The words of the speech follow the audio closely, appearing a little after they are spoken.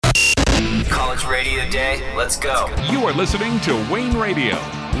College Radio Day. Let's go. You are listening to Wayn Radio,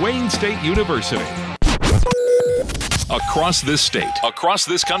 Wayne State University. Across this state, across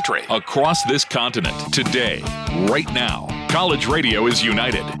this country, across this continent, today, right now, college radio is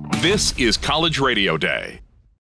united. This is College Radio Day.